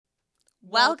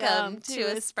Welcome to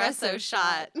Espresso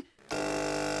Shot.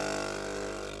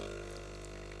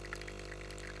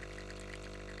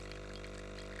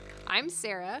 I'm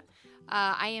Sarah.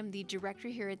 I am the director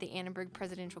here at the Annenberg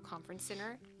Presidential Conference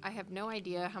Center. I have no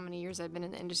idea how many years I've been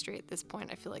in the industry at this point.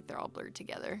 I feel like they're all blurred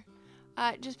together.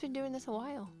 Just been doing this a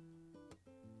while.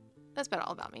 That's about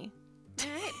all about me.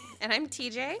 All right. And I'm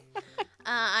TJ.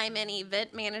 I'm an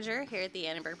event manager here at the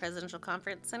Annenberg Presidential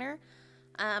Conference Center.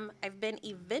 I've been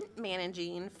event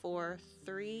managing for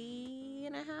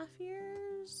 3.5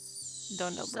 years.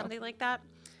 Don't know, bro. Something like that.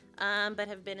 But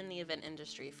have been in the event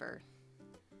industry for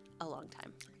a long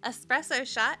time. Espresso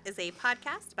Shot is a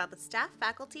podcast about the staff,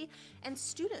 faculty, and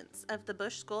students of the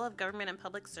Bush School of Government and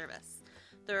Public Service.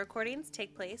 The recordings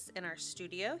take place in our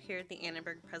studio here at the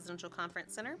Annenberg Presidential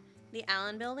Conference Center, the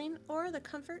Allen Building, or the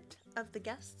comfort of the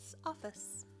guest's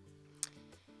office.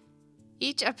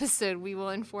 Each episode, we will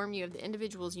inform you of the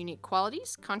individual's unique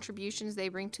qualities, contributions they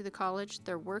bring to the college,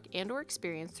 their work and/or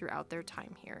experience throughout their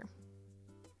time here.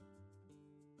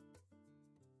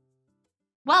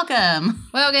 Welcome,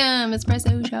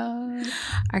 Espresso Shot.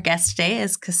 Our guest today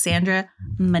is Kassandra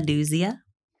Maduzia.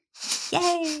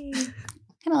 Yay! What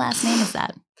kind of last name is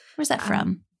that? Where's that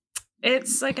from?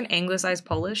 It's like an anglicized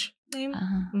Polish name.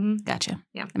 Gotcha.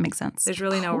 Yeah. That makes sense. There's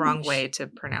really no wrong way to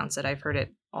pronounce it. I've heard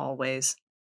it all ways.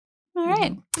 All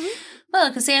right.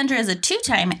 Well, Kassandra is a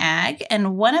 2-time ag,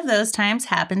 and one of those times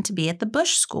happened to be at the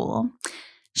Bush School.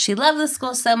 She loved the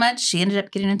school so much, she ended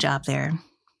up getting a job there.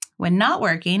 When not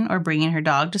working or bringing her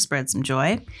dog to spread some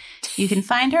joy, you can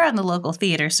find her on the local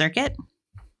theater circuit.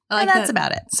 I like that's that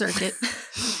about it. circuit.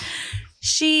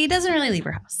 She doesn't really leave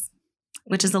her house,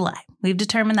 which is a lie. We've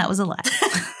determined that was a lie.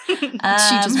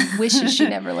 She just wishes she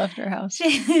never left her house.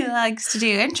 She likes to do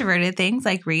introverted things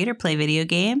like read or play video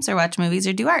games or watch movies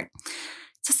or do art.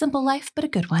 It's a simple life, but a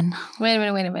good one. Wait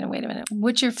a minute.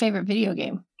 What's your favorite video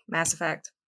game? Mass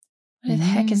Effect. What the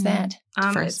heck is that?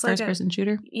 First person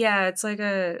shooter? Yeah, it's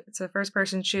a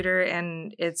first-person shooter,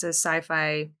 and it's a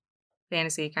sci-fi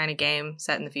fantasy kind of game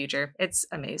set in the future. It's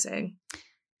amazing.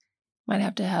 Might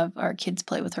have to have our kids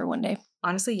play with her one day.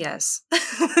 Honestly, yes.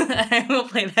 I will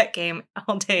play that game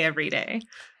all day, every day.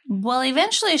 Well,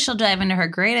 eventually she'll dive into her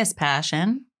greatest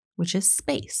passion, which is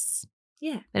space.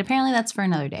 Yeah. But apparently that's for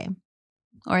another day.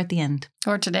 Or at the end.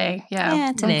 Or today.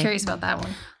 Yeah, today. I'm curious about that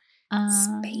one.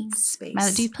 Space.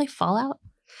 Matt, do you play Fallout?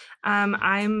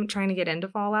 I'm trying to get into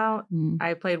Fallout.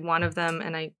 I played one of them,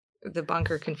 and the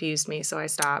bunker confused me, so I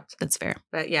stopped. That's fair.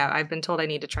 But yeah, I've been told I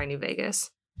need to try New Vegas.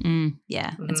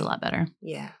 Yeah, it's a lot better.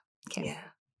 Yeah. Okay. Yeah.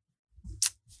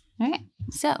 All right.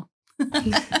 So,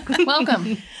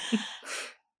 welcome.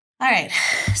 All right.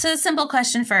 So, simple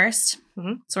question first,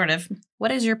 sort of.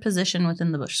 What is your position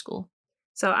within the Bush School?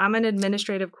 So, I'm an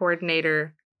administrative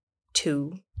coordinator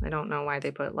 2. I don't know why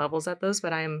they put levels at those,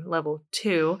 but I am level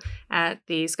 2 at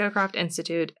the Scowcroft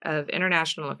Institute of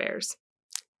International Affairs.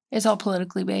 It's all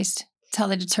politically based. It's how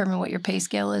they determine what your pay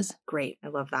scale is. Great. I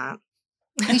love that.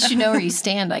 At least you know where you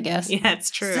stand, I guess. Yeah, it's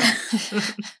true.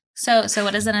 So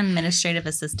what does an administrative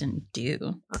assistant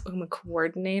do? I'm a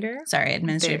coordinator. Sorry,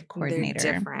 administrative coordinator.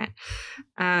 They're different.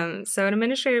 So an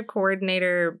administrative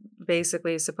coordinator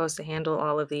basically is supposed to handle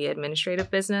all of the administrative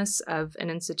business of an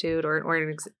institute or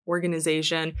an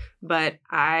organization. But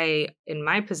in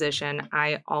my position,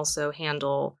 I also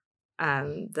handle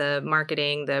the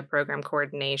marketing, the program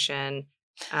coordination,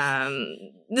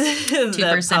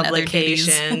 the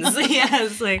publications.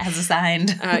 Yes, like as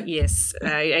assigned. Yes,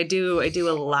 I do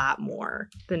a lot more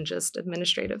than just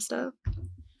administrative stuff.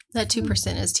 That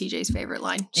 2% is TJ's favorite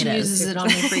line. She It uses is. it on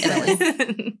me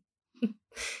frequently.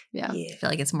 Yeah. I feel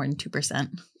like it's more than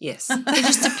 2%. Yes. It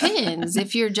just depends.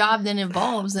 If your job then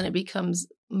evolves, then it becomes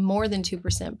more than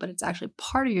 2%, but it's actually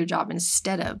part of your job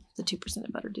instead of the 2%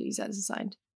 of better duties as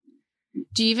assigned.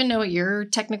 Do you even know what your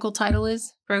technical title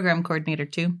is? Program coordinator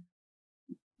 2.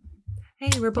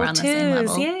 Hey, we're both on the same twos.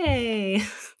 level. Yay.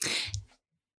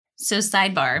 So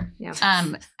sidebar. Yeah.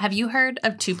 Have you heard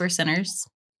of 2%ers?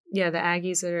 Yeah, the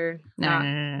Aggies are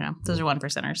No. Those are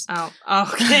 1%ers. Oh,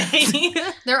 okay.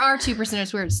 There are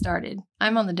 2%ers where it started.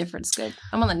 I'm on the different scope.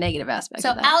 I'm on the negative aspect So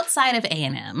of that. outside of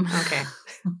A&M, Okay.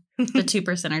 the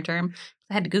 2%er term,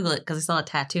 I had to Google it because I saw a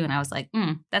tattoo and I was like,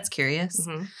 that's curious.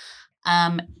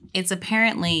 Mm-hmm. It's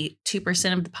apparently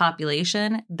 2% of the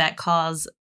population that cause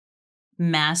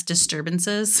mass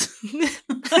disturbances.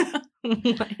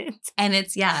 What? And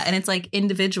it's like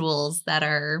individuals that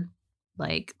are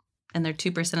like, and they're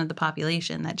 2% of the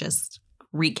population that just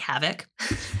wreak havoc.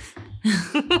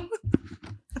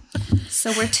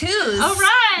 So we're twos. All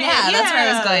right. Yeah, that's where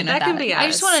I was going with that. Can be us. I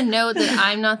just want to note that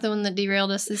I'm not the one that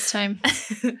derailed us this time.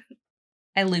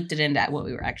 I looped it into what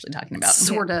we were actually talking about.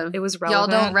 Sort of. It was Y'all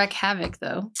relevant. don't wreak havoc,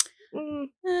 though.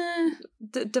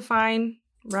 Define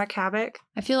wreak havoc.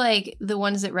 I feel like the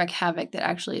ones that wreak havoc that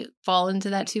actually fall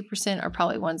into that 2% are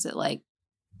probably ones that like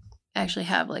actually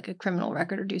have like a criminal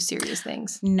record or do serious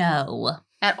things. No,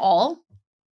 At all?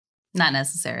 not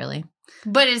necessarily.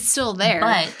 But it's still there.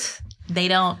 But they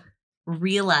don't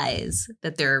realize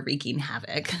that they're wreaking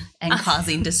havoc and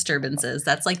causing disturbances.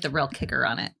 That's like the real kicker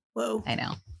on it. Whoa. I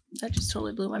know. That just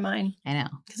totally blew my mind. I know.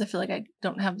 Because I feel like I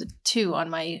don't have the 2 on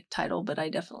my title, but I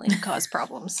definitely cause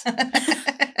problems.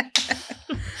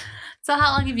 So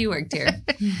how long have you worked here?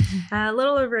 A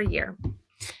little over a year.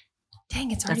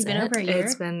 Dang, it's already That's been it? over a year.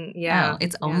 It's been, yeah. Oh,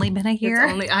 it's only been a year?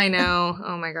 It's only, I know.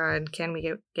 Oh my God. Can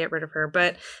we get rid of her?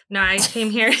 But no, I came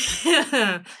here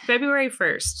February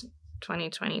 1st,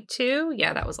 2022.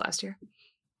 Yeah, that was last year.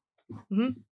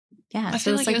 Mm-hmm. Yeah. I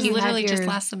feel like it was you had literally just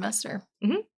your- last semester.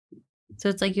 So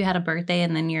it's like you had a birthday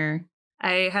and then your...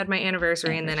 I had my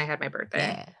anniversary and then I had my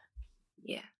birthday.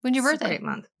 Yeah. When's your It's a birthday? great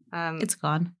month. It's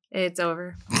gone. It's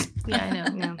over. Yeah, I know.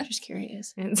 Yeah. I'm just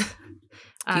curious. It's, If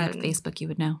you had Facebook, you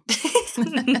would know.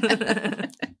 I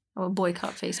will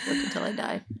boycott Facebook until I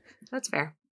die. That's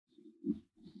fair.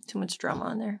 Too much drama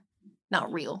on there.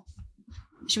 Not real.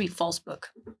 It should be false book.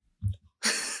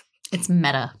 It's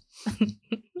meta.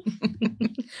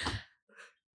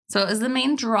 So it was the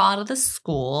main draw to the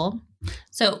school.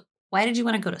 So why did you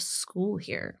want to go to school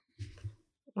here?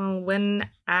 Well, when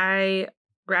I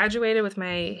graduated with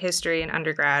my history in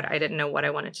undergrad, I didn't know what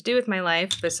I wanted to do with my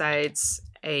life besides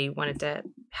I wanted to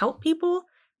help people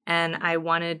and I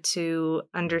wanted to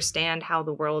understand how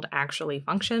the world actually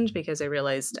functioned because I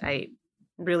realized I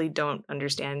really don't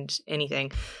understand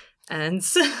anything. And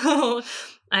so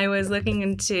I was looking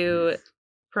into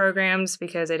programs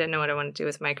because I didn't know what I wanted to do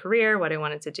with my career, what I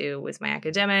wanted to do with my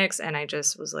academics, and I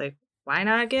just was like, why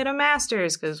not get a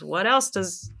master's? Because what else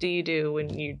do you do when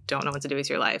you don't know what to do with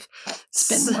your life?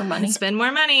 Spend more money. Spend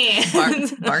more money.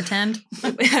 Bartend?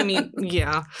 I mean,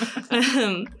 yeah.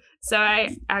 So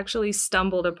I actually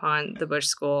stumbled upon the Bush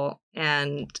School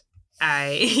and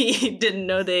I didn't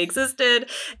know they existed.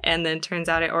 And then turns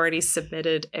out I already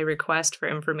submitted a request for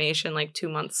information like 2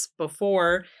 months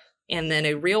before. And then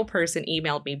a real person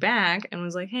emailed me back and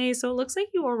was like, hey, so it looks like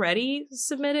you already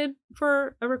submitted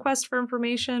for a request for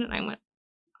information. And I went,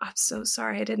 I'm so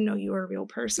sorry. I didn't know you were a real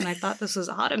person. I thought this was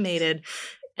automated.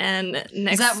 And next,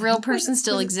 Does that real person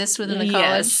still exist within the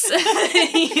college?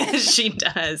 Yes, yes she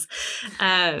does.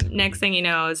 Next thing you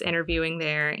know, I was interviewing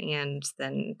there, and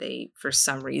then they, for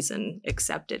some reason,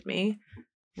 accepted me.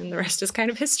 And the rest is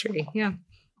kind of history. Yeah.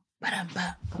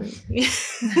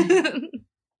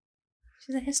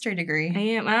 She's a history degree. I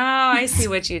am. Oh, I see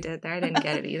what you did there. I didn't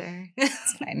get it either.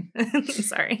 It's fine.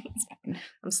 Sorry. It's fine.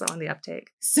 I'm slow on the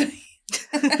uptake. So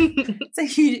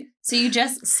you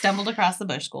just stumbled across the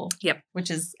Bush School. Yep. Which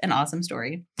is an awesome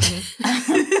story. Mhm.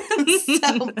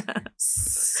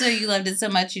 So you loved it so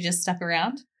much you just stuck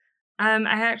around? I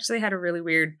actually had a really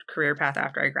weird career path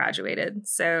after I graduated.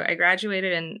 So I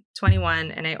graduated in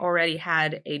 21 and I already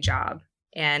had a job.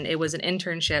 And it was an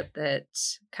internship that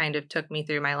kind of took me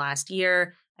through my last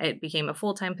year. It became a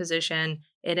full-time position.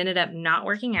 It ended up not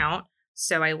working out.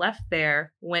 So I left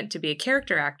there, went to be a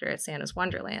character actor at Santa's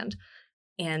Wonderland.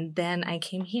 And then I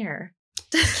came here.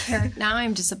 Now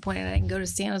I'm disappointed I didn't go to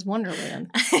Santa's Wonderland.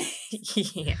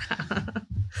 Yeah.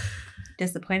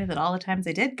 Disappointed that all the times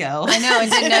I did go. I know, I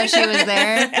didn't know she was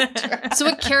there. So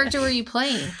what character were you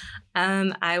playing?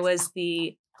 I was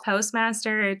the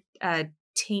postmaster,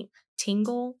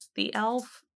 Tingle the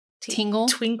elf. Tingle?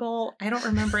 Twinkle. I don't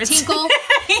remember its Tinkle?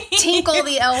 Tinkle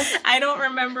the elf. I don't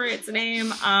remember its name,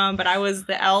 but I was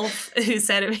the elf who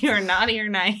said if you are naughty or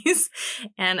nice.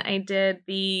 And I did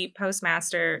the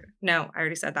postmaster. No, I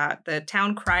already said that. The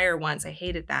town crier once. I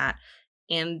hated that.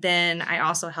 And then I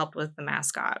also helped with the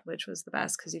mascot, which was the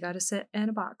best because you got to sit in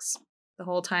a box the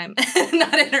whole time and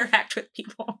not interact with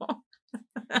people.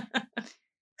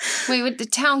 Wait, with the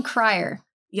town crier?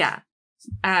 Yeah.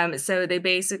 So they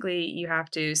basically, you have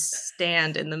to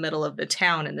stand in the middle of the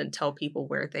town and then tell people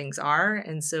where things are.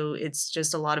 And so it's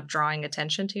just a lot of drawing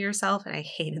attention to yourself. And I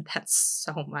hated that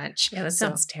so much. Yeah, that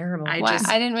sounds terrible. I Wow, just-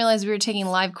 I didn't realize we were taking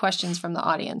live questions from the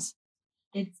audience.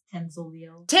 It's Tinsel the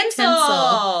elf. Tinsel!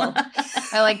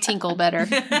 I like Tinkle better.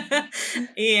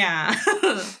 Yeah.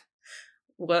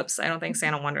 Whoops. I don't think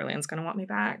Santa Wonderland's going to want me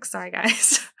back. Sorry,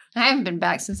 guys. I haven't been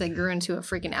back since I grew into a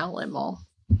freaking outlet mall.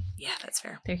 Yeah, that's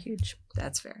fair. They're huge.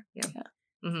 That's fair. Yeah.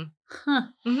 Mm-hmm. Huh.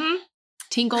 Mm-hmm.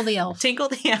 Tinkle the elf. Tinkle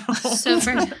the elf. So you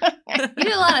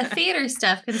did a lot of theater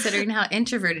stuff considering how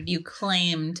introverted you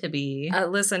claim to be.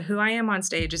 Listen, who I am on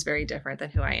stage is very different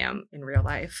than who I am in real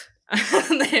life.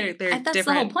 they're That's different.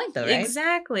 the whole point, though, right?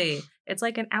 Exactly. It's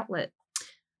like an outlet.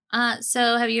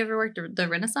 So have you ever worked the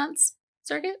Renaissance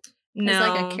circuit? No, As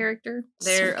like a character?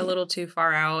 they're Circuit. a little too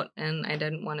far out, and I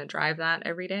didn't want to drive that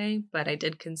every day, but I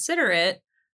did consider it.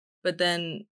 But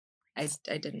then I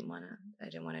didn't want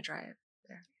to drive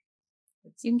there.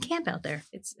 You can camp out there.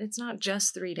 It's not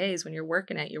just 3 days when you're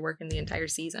working it. You're working the entire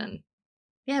season.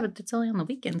 Yeah, but it's only on the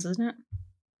weekends, isn't it?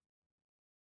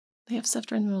 They have stuff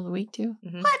during the middle of the week too.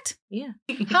 Mhm. What? Yeah.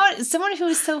 How someone who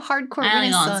is so hardcore I only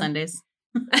go on Renaissance- Sundays.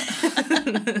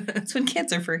 That's when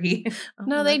kids are free.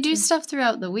 No, they do stuff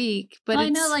throughout the week, but Well, I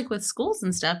it's, know, like with schools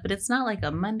and stuff, but it's not like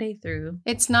a Monday through.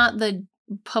 it's not the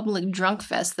public drunk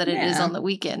fest that it is Yeah. on the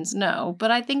weekends. No,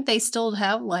 but I think they still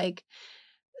have like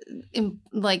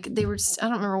they were. I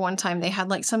don't remember one time they had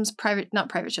like some not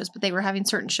private shows, but they were having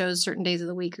certain shows certain days of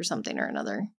the week or something or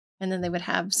another, and then they would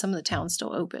have some of the towns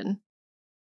still open.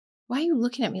 Why are you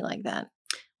looking at me like that?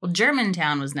 Well,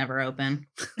 Germantown was never open.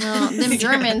 Well, them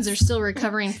Germans are still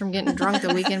recovering from getting drunk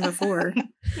the weekend before.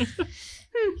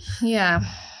 Yeah.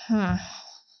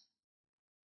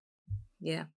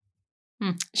 Yeah.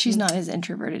 She's not as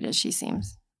introverted as she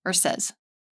seems or says.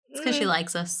 It's because she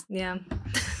likes us. Yeah.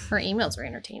 Her emails are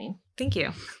entertaining. Thank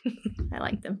you. I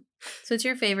like them. So what's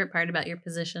your favorite part about your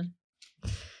position?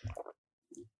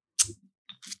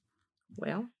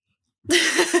 Well.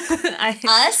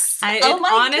 Us?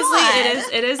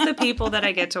 Honestly, it is the people that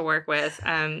I get to work with,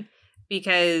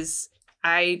 because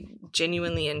I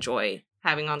genuinely enjoy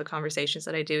having all the conversations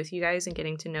that I do with you guys and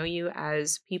getting to know you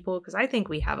as people, because I think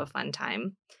we have a fun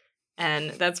time, and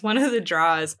that's one of the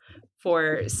draws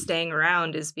for staying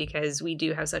around, is because we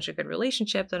do have such a good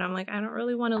relationship that I'm like, I don't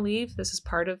really want to leave. This is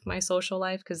part of my social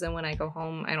life, because then when I go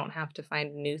home, I don't have to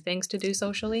find new things to do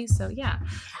socially. So yeah.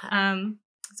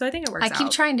 So I think it works out. I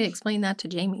keep trying to explain that to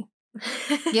Jamie.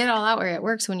 Get it all out where it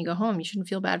works. When you go home, you shouldn't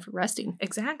feel bad for resting.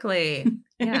 Exactly.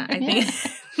 Yeah, I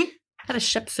think. How does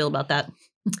Shep feel about that?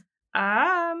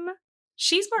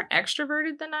 She's more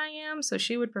extroverted than I am, so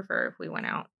she would prefer if we went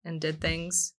out and did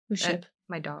things. Who's Shep?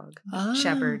 My dog. Ah.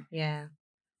 Shepherd. Yeah.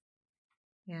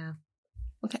 Yeah.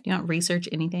 Okay. You don't research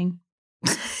anything?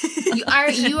 You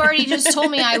already just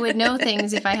told me I would know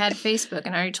things if I had Facebook,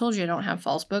 and I already told you I don't have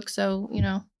Facebook, so,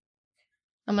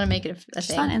 I'm going to make it a She's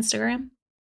thing. on Instagram.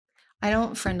 I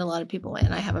don't friend a lot of people,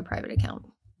 and I have a private account.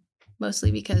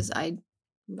 Mostly because I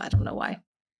don't know why.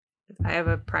 I have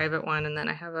a private one, and then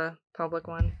I have a public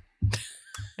one.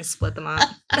 I split them up.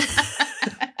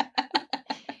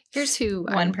 Here's who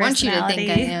I One want you to think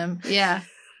I personality. am. Yeah.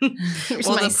 Here's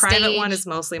Well, my the private one stage. is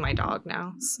mostly my dog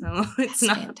now, so it's That's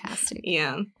not fantastic.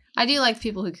 Yeah. I do like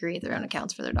people who create their own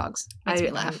accounts for their dogs. Makes me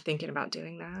I'm laugh. thinking about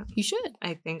doing that. You should.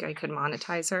 I think I could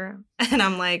monetize her. And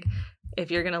I'm like,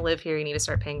 if you're going to live here, you need to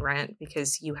start paying rent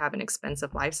because you have an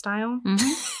expensive lifestyle. Mm-hmm.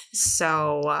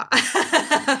 So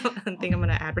I think I'm going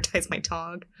to advertise my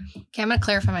dog. Okay, I'm going to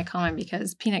clarify my comment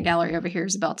because Peanut Gallery over here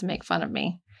is about to make fun of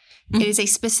me. It is a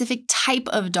specific type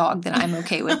of dog that I'm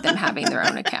okay with them having their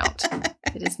own account.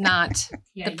 It is not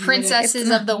Yeah, the princesses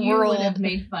of the you would world. have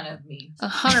made fun of me.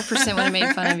 100% would have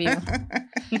made fun of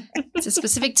you. It's a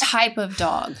specific type of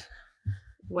dog.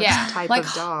 What type like,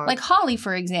 of dog? Like Holly,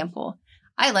 for example.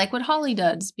 I like what Holly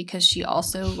does because she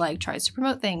also tries to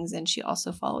promote things, and she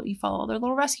also follow all their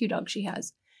little rescue dogs she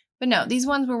has. But no, these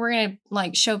ones where we're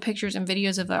gonna show pictures and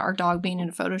videos of our dog being in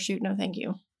a photo shoot. No, thank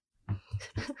you.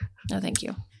 No, thank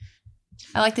you.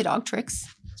 I like the dog tricks.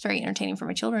 It's very entertaining for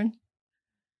my children.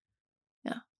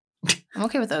 Yeah, I'm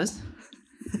okay with those.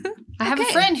 I have a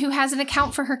Okay. friend who has an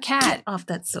account for her cat. Off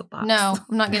that soapbox. No,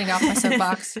 I'm not getting off my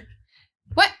soapbox.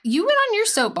 What? You went on your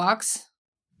soapbox?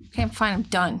 Okay, I'm fine. I'm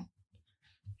done.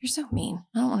 You're so mean.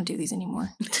 I don't want to do these anymore.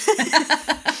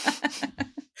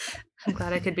 I'm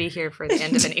glad I could be here for the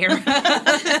end of an era.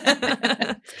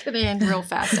 It's going to end real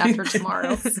fast after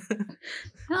tomorrow.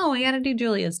 Oh, we got to do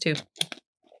Julia's too.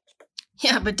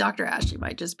 Yeah, but Dr. Ashley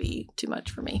might just be too much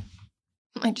for me.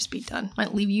 Might just be done.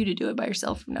 Might leave you to do it by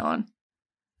yourself from now on.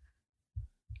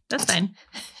 That's fine.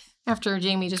 After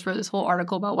Jamie just wrote this whole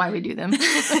article about why we do them.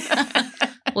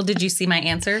 Well, did you see my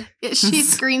answer? She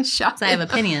screenshot. So I have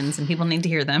opinions and people need to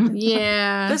hear them.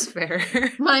 Yeah. That's fair.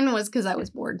 Mine was because I was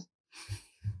bored.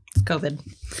 It's COVID.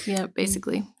 Yeah,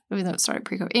 basically. Even though it started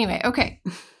pre-COVID. Anyway, okay.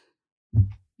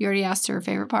 You already asked her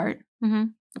favorite part. Mm-hmm.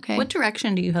 Okay. What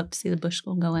direction do you hope to see the Bush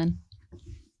School go in?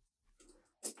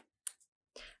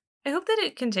 I hope that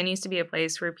it continues to be a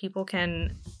place where people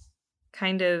can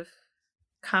kind of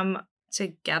come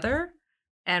together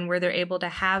and where they're able to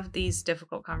have these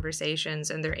difficult conversations,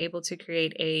 and they're able to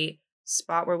create a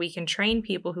spot where we can train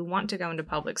people who want to go into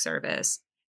public service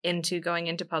into going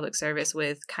into public service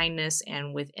with kindness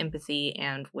and with empathy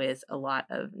and with a lot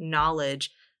of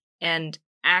knowledge and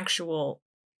actual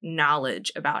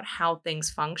knowledge about how things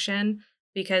function,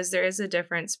 because there is a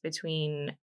difference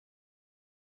between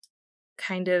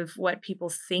kind of what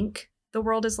people think the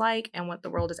world is like and what the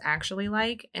world is actually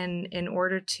like. And in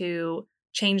order to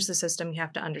change the system, you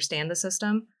have to understand the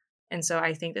system. And so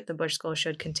I think that the Bush School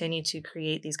should continue to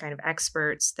create these kind of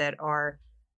experts that are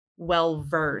well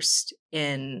versed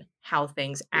in how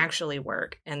things actually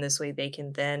work. And this way they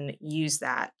can then use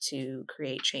that to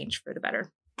create change for the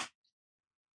better.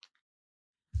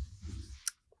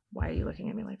 Why are you looking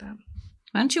at me like that?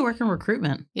 Why don't you work in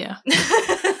recruitment? Yeah.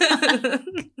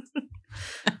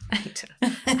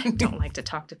 I don't like to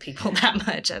talk to people that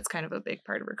much. That's kind of a big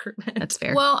part of recruitment. That's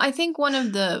fair. Well, I think one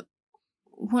of the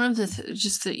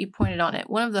just that you pointed on it,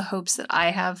 one of the hopes that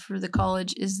I have for the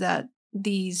college is that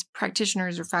these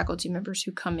practitioners or faculty members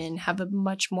who come in have a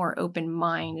much more open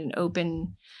mind and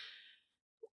open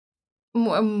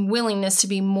willingness to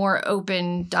be more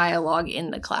open dialogue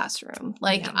in the classroom.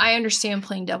 Like, Yeah. I understand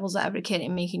playing devil's advocate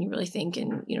and making you really think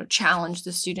and, challenge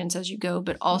the students as you go,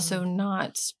 but also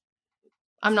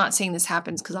I'm not saying this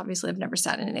happens because obviously I've never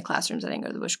sat in any classrooms. I didn't go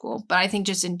to the Bush School, but I think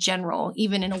just in general,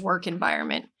 even in a work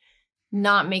environment,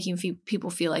 not making people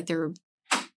feel like their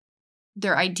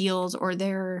ideals or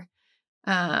their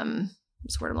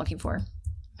what's the word I'm looking for? I'm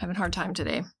having a hard time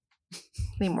today.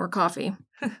 Need more coffee.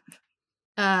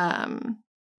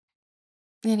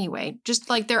 Anyway, just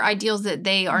like their ideals that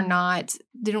they are not,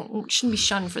 shouldn't be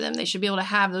shunned for them. They should be able to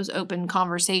have those open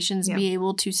conversations, Yeah. be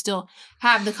able to still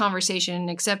have the conversation and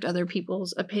accept other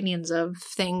people's opinions of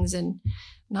things and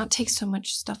not take so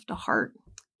much stuff to heart.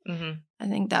 Mm-hmm. I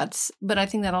think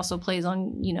that also plays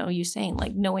on, you saying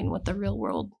like knowing what the real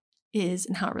world is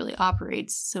and how it really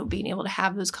operates. So being able to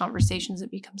have those conversations, it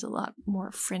becomes a lot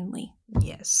more friendly.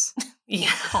 Yes.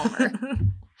 Yeah. Calmer.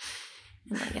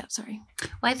 Yeah, sorry.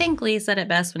 Well, I think Lee said it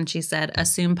best when she said,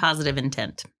 assume positive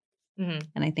intent. Mm-hmm.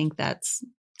 And I think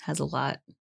has a lot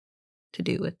to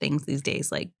do with things these days.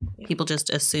 Like, people just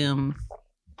assume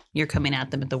you're coming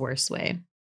at them in the worst way.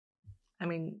 I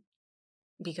mean,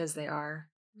 because they are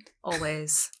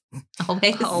always.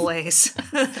 Always.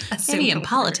 Maybe in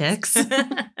politics.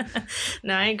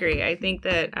 No, I agree. I think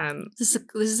that This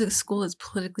is a school that's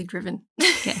politically driven.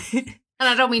 Yeah. And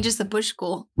I don't mean just the Bush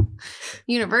School,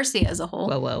 university as a whole.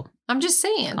 Whoa. I'm just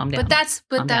saying. Calm down.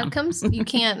 But Calm down. comes, you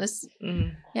can't.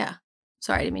 mhm. Yeah.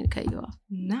 Sorry, I didn't mean to cut you off.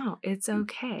 No, it's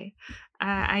okay.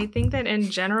 I think that in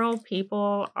general,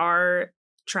 people are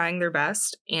trying their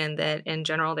best, and that in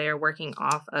general, they are working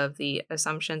off of the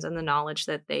assumptions and the knowledge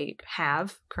that they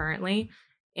have currently.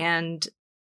 And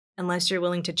unless you're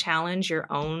willing to challenge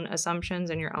your own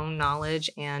assumptions and your own knowledge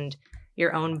and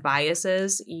your own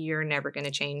biases, you're never going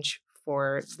to change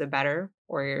for the better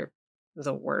or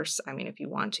the worse. I mean, if you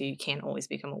want to, you can't always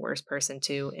become a worse person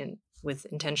too, with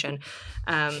intention.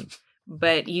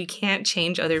 But you can't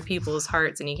change other people's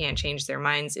hearts and you can't change their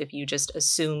minds if you just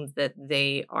assume that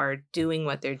they are doing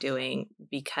what they're doing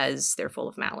because they're full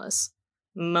of malice.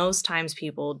 Most times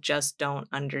people just don't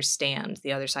understand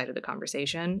the other side of the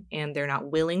conversation, and they're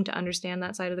not willing to understand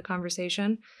that side of the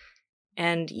conversation.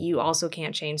 And you also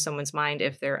can't change someone's mind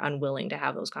if they're unwilling to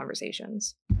have those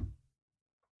conversations.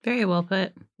 Very well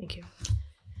put. Thank you.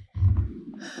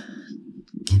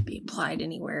 Can be applied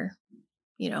anywhere.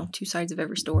 Two sides of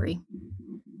every story.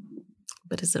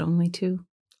 But is it only two?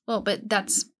 Well, but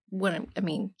that's what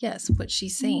yes, what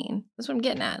she's saying. That's what I'm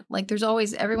getting at. Like, there's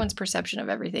always everyone's perception of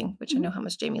everything, which I know how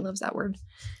much Jamie loves that word.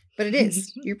 But it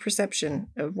is your perception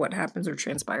of what happens or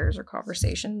transpires or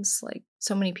conversations. Like,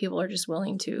 so many people are just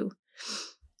willing to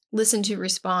listen to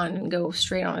respond and go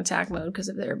straight on attack mode because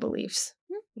of their beliefs.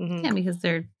 Mm-hmm. Yeah, because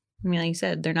like you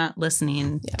said, they're not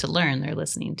listening to learn. They're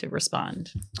listening to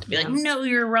respond. To be like, no,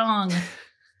 you're wrong.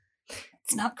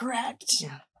 It's not correct.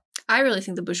 Yeah. I really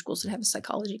think the Bush School should have a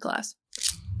psychology class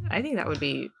I think that would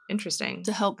be interesting.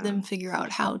 to help them figure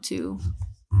out how to.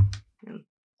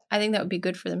 I think that would be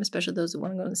good for them, especially those that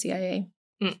want to go in the CIA.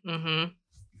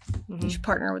 Mm-hmm. You should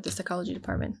partner with the psychology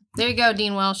department. There you go,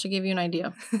 Dean Welsh. I'll give you an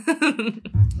idea. You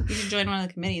should join one of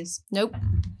the committees. Nope.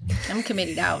 I'm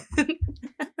committed out.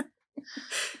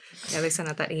 Yeah, they sent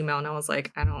out that email and I was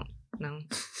like, I don't know.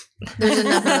 There's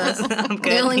enough of us. I'm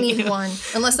good. They only need one.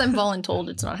 Unless I'm voluntold,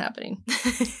 it's not happening.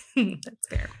 That's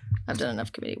fair. I've done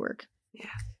enough committee work.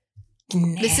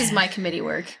 Nah. This is my committee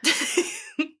work.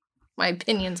 My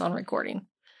opinions on recording.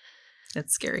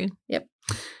 That's scary. Yep.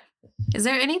 Is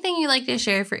there anything you'd like to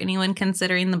share for anyone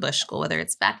considering the Bush School, whether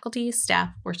it's faculty, staff,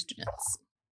 or students?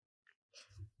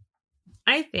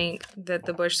 I think that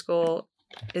the Bush School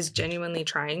is genuinely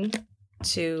trying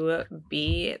to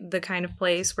be the kind of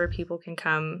place where people can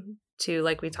come to,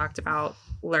 like we talked about,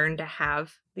 learn to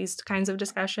have these kinds of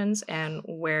discussions, and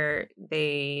where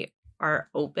they are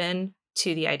open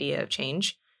to the idea of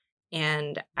change.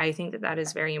 And I think that that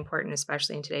is very important,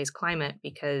 especially in today's climate,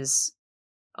 because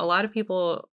a lot of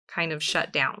people kind of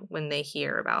shut down when they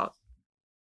hear about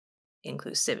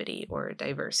inclusivity or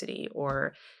diversity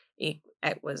or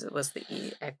was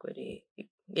the equity.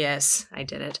 Yes, I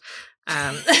did it.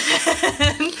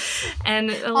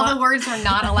 And all the words we're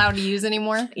not allowed to use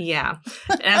anymore. Yeah,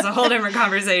 that's a whole different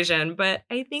conversation. But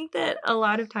I think that a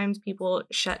lot of times people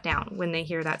shut down when they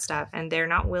hear that stuff, and they're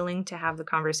not willing to have the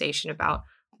conversation about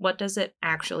what does it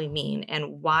actually mean,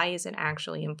 and why is it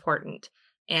actually important,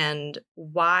 and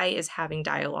why is having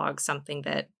dialogue something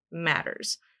that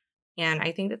matters. And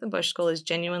I think that the Bush School is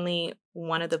genuinely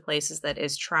one of the places that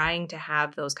is trying to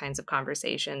have those kinds of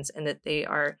conversations, and that they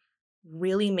are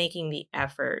really making the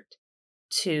effort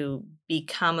to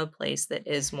become a place that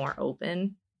is more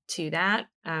open to that.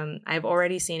 I've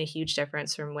already seen a huge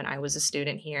difference from when I was a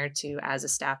student here to as a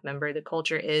staff member. The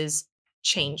culture is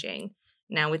changing.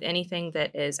 Now, with anything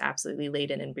that is absolutely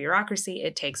laden in bureaucracy,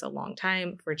 it takes a long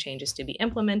time for changes to be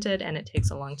implemented, and it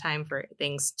takes a long time for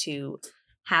things to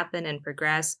happen and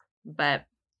progress. But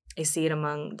I see it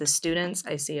among the students,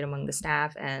 I see it among the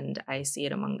staff, and I see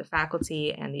it among the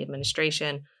faculty and the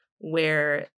administration,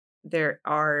 where there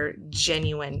are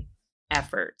genuine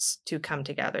efforts to come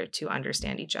together to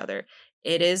understand each other.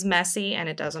 It is messy, and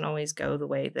it doesn't always go the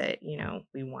way that,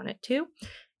 we want it to.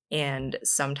 And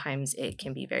sometimes it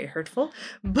can be very hurtful.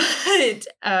 But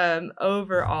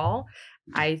overall,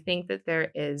 I think that there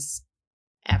is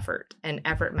effort, and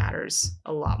effort matters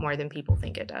a lot more than people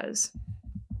think it does.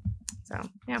 So,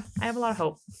 yeah, I have a lot of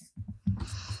hope.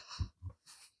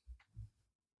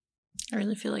 I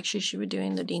really feel like she should be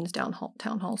doing the Dean's town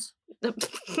halls. No,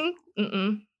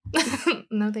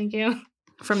 thank you.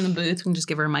 From the booth, we can just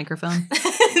give her a microphone.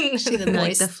 She the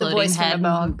voice, the floating voice head, from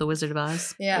above. the Wizard of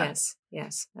Oz. Yeah.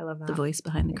 Yes, I love that. The voice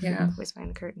behind the curtain. Yeah. The voice behind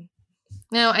the curtain.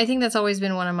 No, I think that's always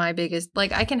been one of my biggest,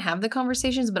 I can have the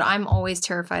conversations, but I'm always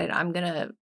terrified I'm going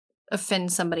to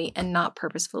offend somebody and not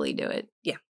purposefully do it.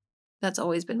 Yeah. That's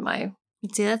always been my...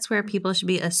 See, that's where people should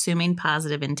be assuming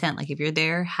positive intent. Like if you're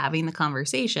there having the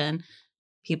conversation,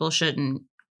 people shouldn't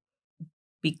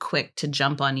be quick to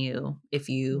jump on you if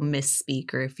you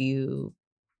misspeak or if you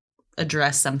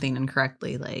address something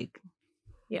incorrectly.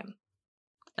 Yeah.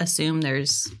 Assume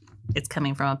it's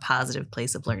coming from a positive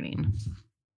place of learning.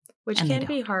 Which can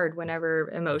be hard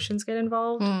whenever emotions get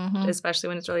involved, especially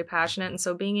when it's really passionate. And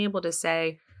so being able to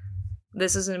say,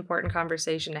 this is an important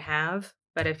conversation to have,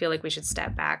 but I feel like we should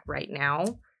step back right now,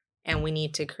 and we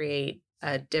need to create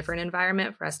a different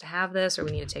environment for us to have this, or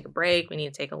we need to take a break, we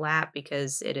need to take a lap,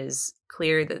 because it is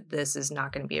clear that this is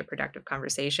not going to be a productive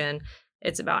conversation.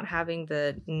 It's about having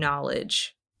the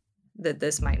knowledge that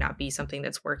this might not be something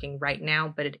that's working right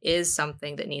now, but it is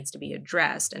something that needs to be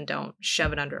addressed, and don't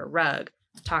shove it under a rug.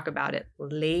 Talk about it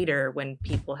later when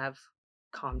people have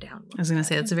calmed down. I was going to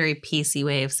say, that's a very PC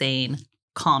way of saying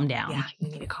calm down. Yeah, you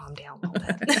need to calm down a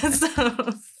little bit.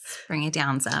 So, bring it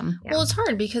down some. Yeah. Well, it's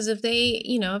hard because if they,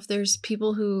 if there's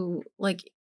people who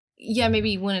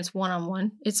maybe when it's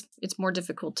one-on-one, it's more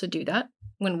difficult to do that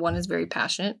when one is very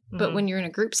passionate. But when you're in a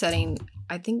group setting,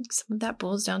 I think some of that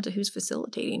boils down to who's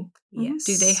facilitating. Yes.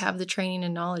 Do they have the training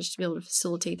and knowledge to be able to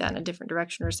facilitate that in a different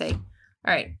direction, or say,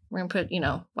 all right, we're going to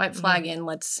put, white flag in,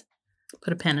 let's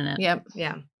put a pin in it. Yep.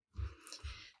 Yeah.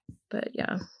 But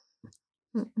yeah.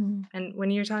 And when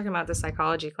you're talking about the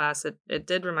psychology class, it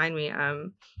did remind me,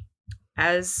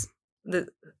 as the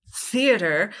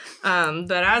theater,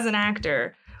 but as an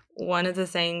actor, one of the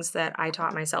things that I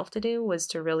taught myself to do was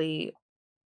to really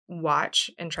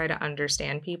watch and try to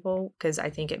understand people, because I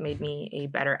think it made me a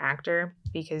better actor,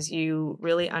 because you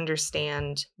really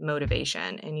understand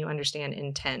motivation, and you understand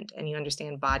intent, and you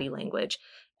understand body language,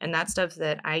 and that stuff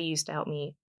that I used to help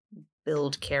me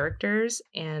build characters.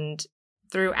 And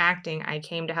through acting, I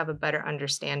came to have a better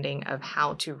understanding of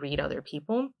how to read other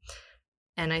people.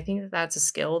 And I think that that's a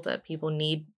skill that people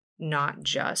need, not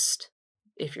just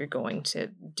if you're going to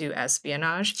do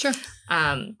espionage. Sure.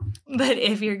 But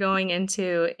if you're going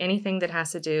into anything that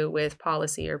has to do with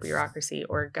policy or bureaucracy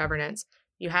or governance,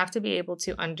 you have to be able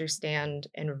to understand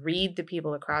and read the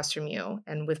people across from you.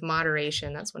 And with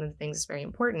moderation, that's one of the things that's very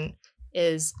important,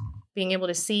 is being able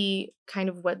to see kind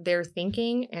of what they're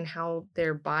thinking and how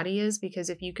their body is, because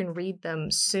if you can read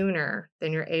them sooner,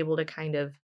 then you're able to kind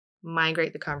of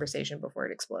migrate the conversation before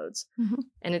it explodes.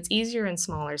 And it's easier in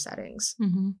smaller settings.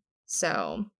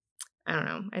 So I don't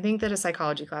know. I think that a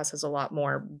psychology class has a lot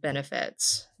more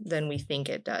benefits than we think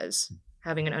it does.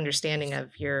 having an understanding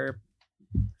of your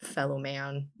fellow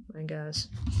man, I guess.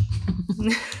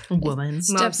 Woman.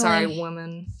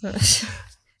 Woman.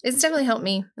 It's definitely helped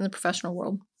me in the professional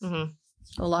world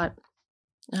Mm-hmm. a lot.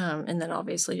 And then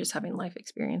obviously just having life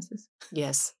experiences.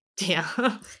 Yes. Yeah.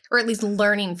 Or at least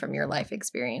learning from your life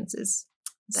experiences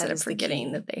instead That of is the forgetting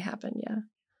key. that they happened. Yeah.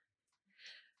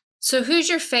 So who's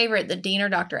your favorite, the dean or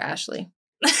Dr. Ashley?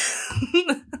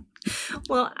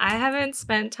 Well, I haven't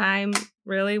spent time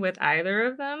really with either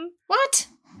of them. What?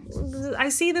 I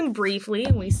see them briefly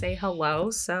and we say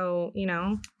hello, so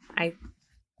I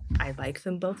like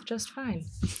them both just fine.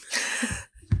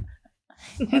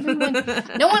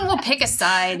 No one will pick a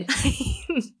side.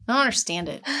 I don't understand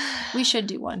it. We should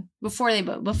do one before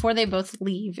they both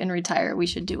leave and retire. We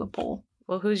should do a poll.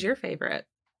 Well, who's your favorite?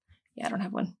 Yeah, I don't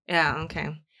have one. Yeah, okay.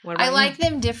 What I about like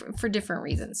them for different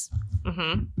reasons. you?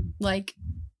 Mm-hmm. Like,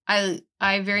 I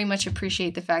very much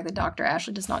appreciate the fact that Dr.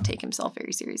 Ashley does not take himself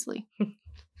very seriously.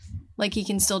 Like, he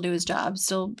can still do his job,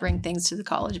 still bring things to the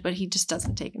college, but he just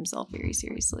doesn't take himself very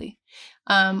seriously.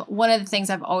 One of the things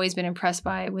I've always been impressed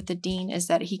by with the dean is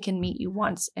that he can meet you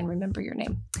once and remember your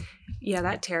name. Yeah,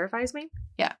 that terrifies me.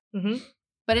 Yeah. Mm-hmm.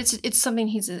 But it's something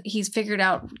he's figured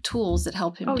out tools that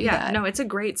help him do that. No, it's a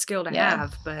great skill to Yeah.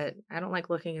 have, but I don't like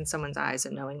looking in someone's eyes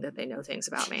and knowing that they know things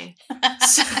about me.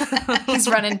 He's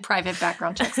running private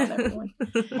background checks on everyone.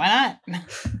 Why not?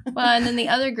 Well, and then the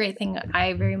other great thing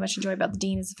I very much enjoy about the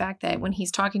dean is the fact that when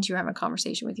he's talking to you or having a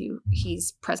conversation with you,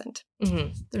 he's present.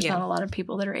 Mm-hmm. There's Yeah. not a lot of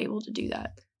people that are able to do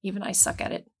that. Even I suck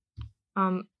at it.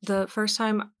 The first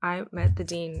time I met the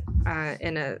dean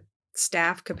in a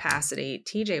staff capacity,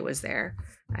 TJ was there.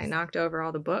 I knocked over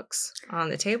all the books on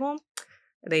the table.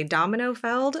 They domino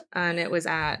felled, and it was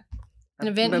at An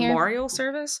event here? memorial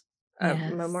service, a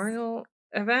Yes. memorial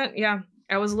event. Yeah,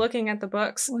 I was looking at the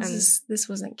books, and This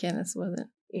wasn't Kenneth, was it?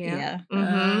 yeah. Yeah.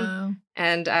 Mhm.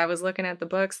 And I was looking at the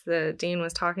books. The dean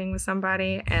was talking with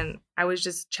somebody, and I was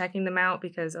just checking them out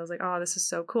because I was like, oh, this is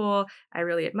so cool. I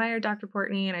really admire Dr.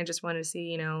 Portney, and I just wanted to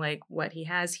see, like what he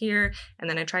has here. And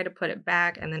then I tried to put it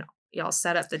back, and then y'all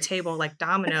set up the table like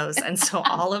dominoes. And so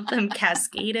all of them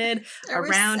cascaded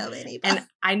around. so many And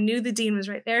I knew the dean was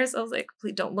right there. So I was like,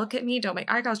 please don't look at me. Don't make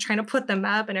eye contact. I was trying to put them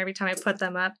up. And every time I put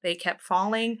them up, they kept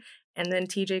falling. And then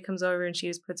TJ comes over and she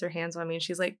just puts her hands on me and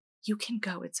she's like, you can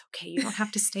go. It's okay. You don't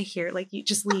have to stay here. Like, you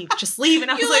just leave. Just leave.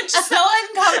 And I was like, so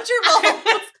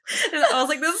uncomfortable. I was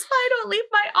like, this is why I don't leave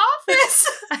my office.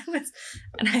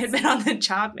 And I had been on the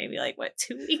job maybe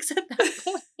 2 weeks at that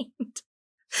point.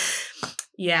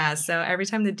 Yeah. So every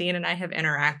time the dean and I have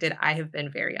interacted, I have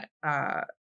been very, I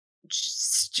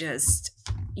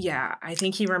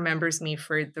think he remembers me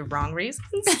for the wrong reasons.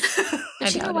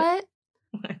 But you know what?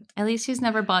 At least he's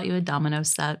never bought you a domino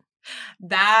set.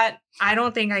 That, I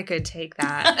don't think I could take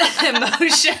that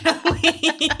emotionally.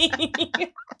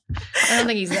 I don't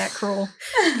think he's that cruel.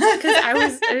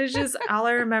 Because it was just, all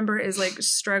I remember is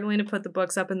struggling to put the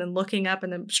books up and then looking up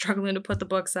and then struggling to put the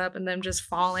books up and then just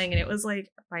falling. And it was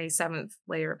like my 7th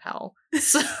layer of hell.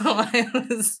 So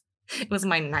it was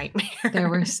my nightmare. There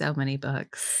were so many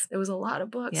books. There was a lot of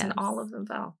books and Yes. all of them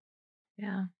fell.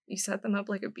 Yeah. You set them up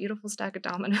like a beautiful stack of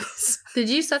dominoes. Did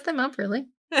you set them up, really?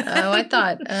 Oh, I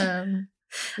thought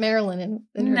Marilyn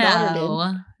and her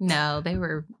daughter did. No, they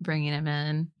were bringing him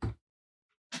in.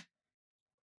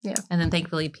 Yeah. And then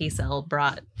thankfully P-Cell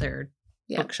brought their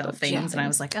Yeah, bookshelf bookshelf things. And I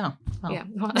was like, oh, well, Yeah.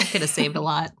 I could have saved a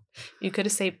lot. You could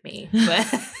have saved me, but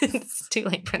it's too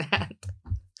late for that.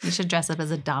 You should dress up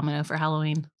as a domino for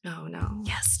Halloween. Oh, no.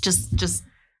 Yes. Just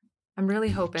I'm really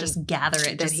hoping gather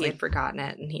it. that Just he had forgotten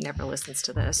it and he never listens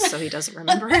to this, so he doesn't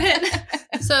remember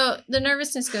it. So the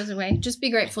nervousness goes away. Just be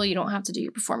grateful you don't have to do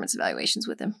your performance evaluations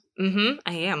with him. Mm-hmm.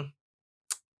 I am.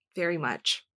 Very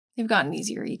much. They've gotten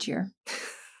easier each year.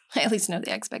 I at least know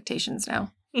the expectations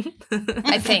now.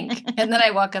 I think. And then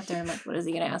I walk up there and I'm like, what is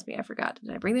he going to ask me? I forgot.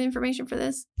 Did I bring the information for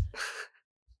this?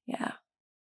 Yeah.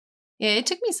 Yeah, it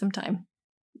took me some time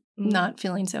not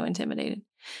feeling so intimidated.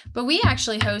 But we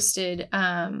actually hosted,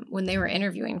 when they were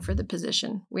interviewing for the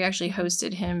position, we actually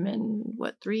hosted him and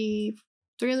three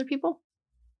other people?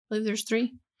 I believe there's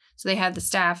 3. So they had the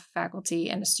staff, faculty,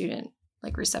 and a student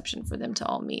reception for them to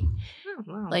all meet. Oh,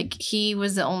 wow. He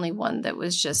was the only one that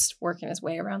was just working his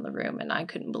way around the room, and I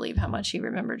couldn't believe how much he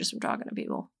remembered just from talking to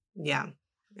people. Yeah.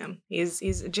 He's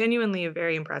genuinely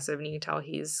very impressive, and you can tell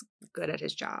he's good at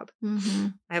his job. Mm-hmm.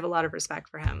 I have a lot of respect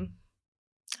for him.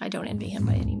 I don't envy him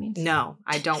by any means. No,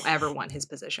 I don't ever want his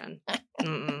position.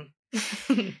 Mm-mm.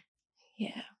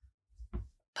 Yeah.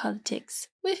 Politics.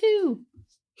 Woohoo!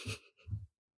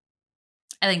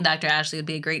 I think Dr. Ashley would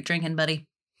be a great drinking buddy.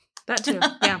 That too.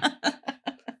 Yeah.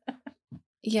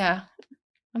 Yeah.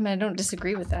 I mean, I don't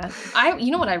disagree with that.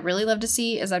 You know what I really love to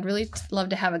see is I'd really love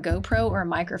to have a GoPro or a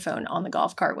microphone on the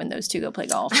golf cart when those two go play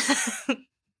golf.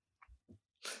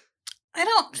 I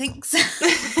don't think so.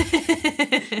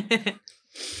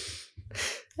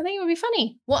 I think it would be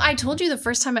funny. Well, I told you the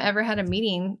first time I ever had a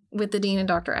meeting with the dean and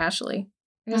Dr. Ashley.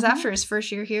 It was after his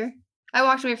first year here. I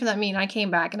walked away from that meeting. I came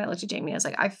back and I looked at Jamie. I was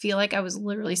like, I feel like I was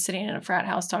literally sitting in a frat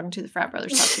house talking to the frat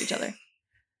brothers talk to each other.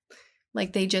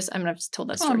 Like they just, I mean, I've told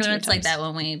that story. It's like that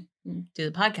when we do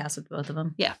the podcast with both of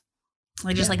them. Yeah.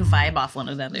 Like just like vibe off one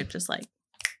another. Just like.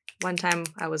 One time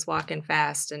I was walking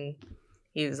fast and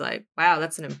he was like, wow,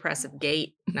 that's an impressive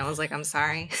gait. And I was like, I'm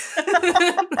sorry.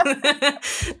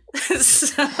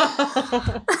 So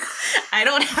I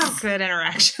don't have good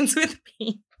interactions with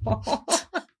people.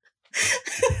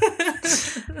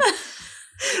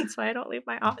 That's why I don't leave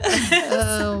my office.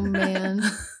 Oh, man.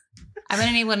 I'm going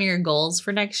to need one of your goals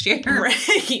for next year.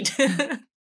 Right.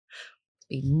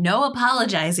 Be no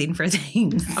apologizing for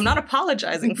things. I'm not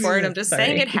apologizing for it. I'm just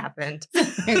saying it happened.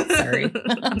 Sorry.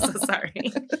 I'm so sorry.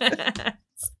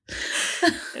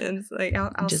 And it's like,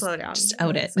 I'll slow down. Just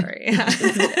out it. Sorry.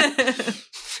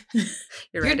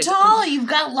 You're right. Tall. You've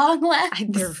got long legs.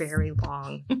 They're very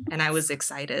long. And I was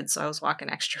excited, so I was walking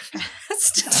extra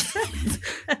fast.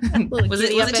 Was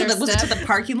it to the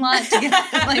parking lot to get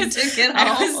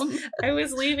home? I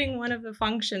was leaving one of the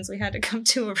functions we had to come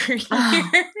to over here.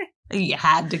 You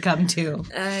had to come to.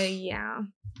 Yeah.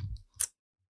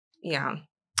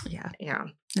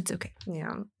 It's okay.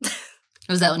 Yeah.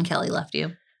 Was that when Kelly left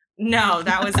you? No,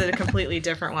 that was a completely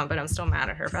different one, but I'm still mad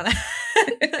at her for that.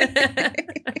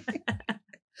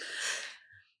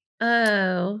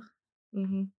 Oh.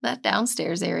 Mm-hmm. That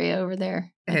downstairs area over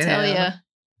there. I tell you.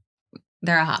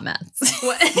 They're a hot mess.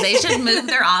 They should move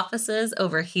their offices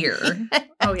over here.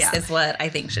 Oh, yeah. Is what I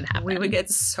think should happen. We would get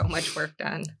so much work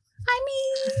done. I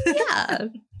mean, yeah.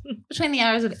 Between the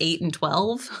hours of 8 and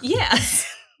 12.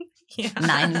 Yes. Yeah.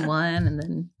 9 and 1, and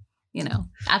then,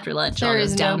 after lunch, there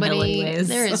is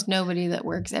nobody that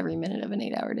works every minute of an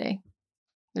 8-hour day.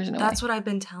 There's no That's way. what I've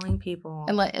been telling people.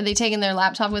 And are they taking their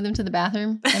laptop with them to the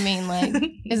bathroom? I mean,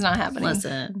 it's not happening.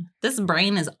 Listen, this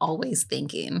brain is always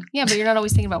thinking. Yeah, but you're not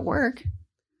always thinking about work.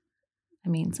 I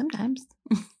mean, sometimes.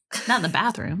 Not in the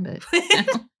bathroom, but.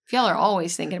 If y'all are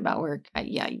always thinking about work,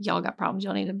 y'all got problems.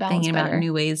 Y'all need to balance thinking better. About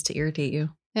new ways to irritate you.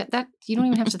 That you don't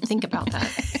even have to think about that.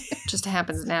 It just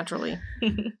happens naturally.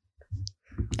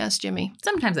 Yes, Jimmy.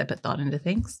 Sometimes I put thought into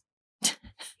things.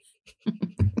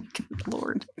 Good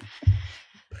Lord.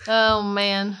 Oh,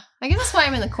 man. I guess that's why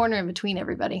I'm in the corner in between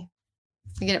everybody.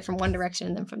 I get it from one direction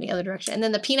and then from the other direction. And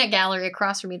then the peanut gallery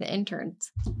across from me, the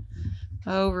interns.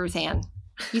 Oh, Ruth Ann.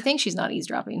 You think she's not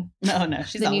eavesdropping. No,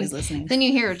 she's always listening. Then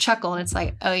you hear her chuckle and it's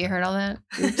like, oh, you heard all that?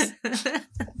 Oops.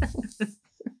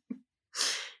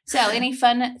 So, any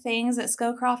fun things that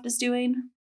Scowcroft is doing?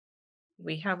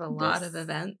 We have a lot of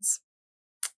events.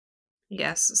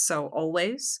 Yes, so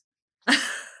always.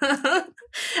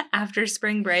 After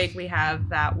spring break, we have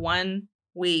that 1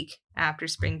 week after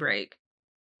spring break.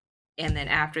 And then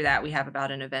after that, we have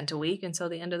about an event a week until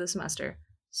the end of the semester.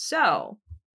 So,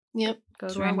 yep. Go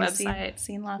to our website.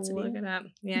 Seeing lots of Look you. it up.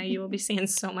 Yeah, you will be seeing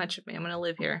so much of me. I'm going to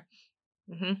live here.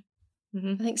 Mm-hmm.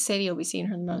 Mm-hmm. I think Sadie will be seeing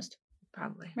her the most.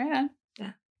 Probably. Yeah.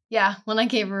 Yeah, when I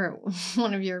gave her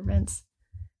one of your events.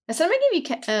 I said, I'm going to give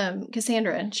you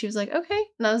Kassandra. And she was like, okay.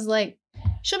 And I was like,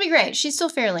 she'll be great. She's still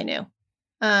fairly new.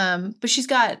 But she's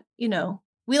got,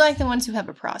 we like the ones who have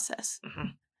a process.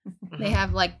 Mm-hmm. They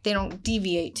have they don't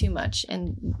deviate too much.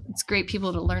 And it's great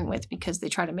people to learn with because they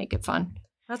try to make it fun.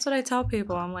 That's what I tell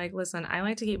people. I'm like, listen, I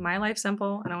like to keep my life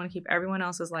simple and I want to keep everyone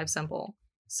else's life simple.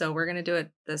 So we're going to do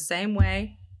it the same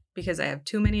way because I have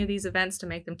too many of these events to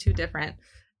make them too different.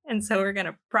 And so we're going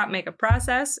to make a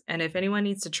process. And if anyone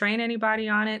needs to train anybody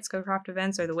on it, Scowcroft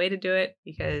events are the way to do it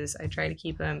because I try to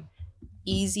keep them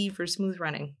easy for smooth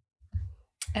running.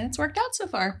 And it's worked out so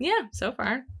far. Yeah, so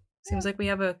far. Seems like we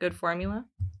have a good formula.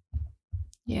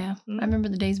 Yeah. I remember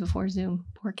the days before Zoom.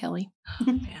 Poor Kelly. Oh,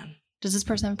 man. Does this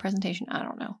person have a presentation? I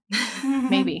don't know.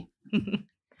 Maybe.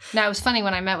 Now, it was funny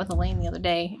when I met with Elaine the other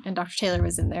day and Dr. Taylor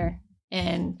was in there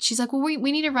and she's like, well, we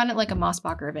need to run it like a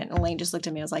Mossbacher event. And Elaine just looked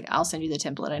at me. I was like, I'll send you the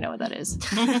template. I know what that is.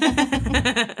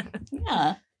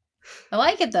 Yeah. I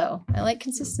like it, though. I like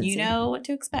consistency. You know what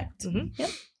to expect. Mm-hmm.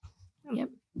 Yep.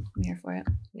 I'm here for it.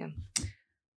 Yeah.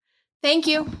 Thank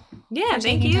you. Yeah,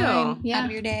 thank you. Yeah. Out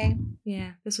of your day.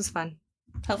 Yeah, this was fun.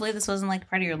 Hopefully this wasn't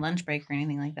part of your lunch break or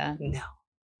anything like that. No.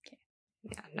 Okay.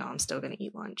 Yeah, no, I'm still going to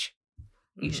eat lunch.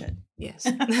 You should. Yes.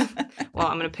 Well,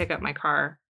 I'm going to pick up my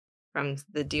car from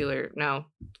the dealer. No,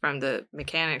 from the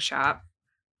mechanic shop.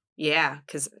 Yeah,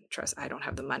 because trust, I don't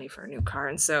have the money for a new car.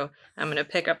 And so I'm going to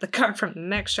pick up the car from the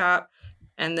mech shop.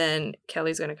 And then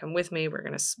Kelly's going to come with me. We're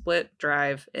going to split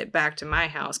drive it back to my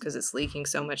house because it's leaking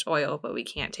so much oil, but we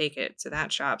can't take it to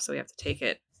that shop. So we have to take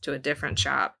it to a different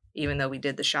shop, even though we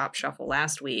did the shop shuffle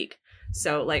last week.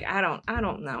 So like, I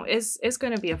don't know. It's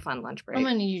going to be a fun lunch break. I'm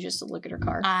going to need you just to look at her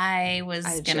car. I was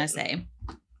going to say.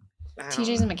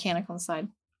 TJ's a mechanic on the side.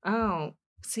 Oh,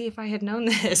 see, if I had known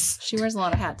this. She wears a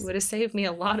lot of hats. It would have saved me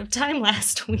a lot of time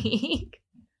last week.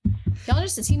 Y'all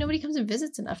just see nobody comes and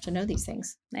visits enough to know these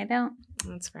things. I don't.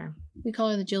 That's fair. We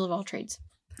call her the Jill of all trades.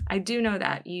 I do know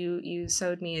that you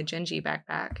sewed me a Genji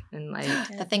backpack in like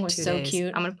That thing was 2 so days.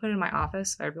 cute. I'm gonna put it in my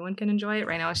office so everyone can enjoy it.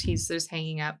 Right now he's just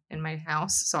hanging up in my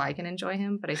house so I can enjoy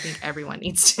him, but I think everyone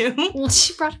needs to. Well,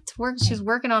 she brought it to work. She was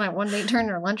working on it one day during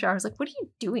her lunch hour. I was like, "What are you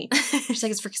doing?" She's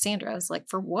like, "It's for Kassandra." I was like,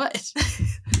 "For what?"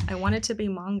 I want it to be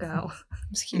Mongo.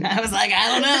 I was like, I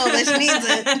don't know, but she needs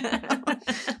it.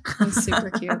 It was super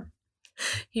cute.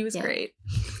 He was great.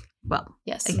 Well,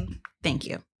 Yes. thank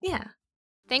you. Yeah.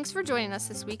 Thanks for joining us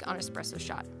this week on Espresso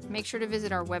Shot. Make sure to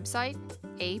visit our website,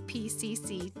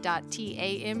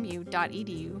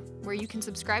 apcc.tamu.edu, where you can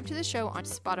subscribe to the show on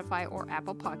Spotify or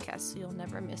Apple Podcasts so you'll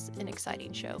never miss an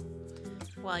exciting show.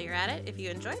 While you're at it, if you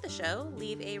enjoy the show,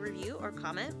 leave a review or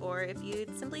comment, or if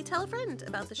you'd simply tell a friend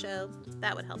about the show,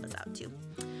 that would help us out too.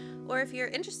 Or if you're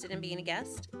interested in being a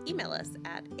guest, email us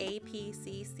at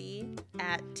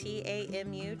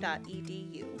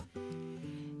apcc@tamu.edu.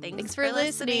 Thanks for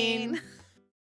listening.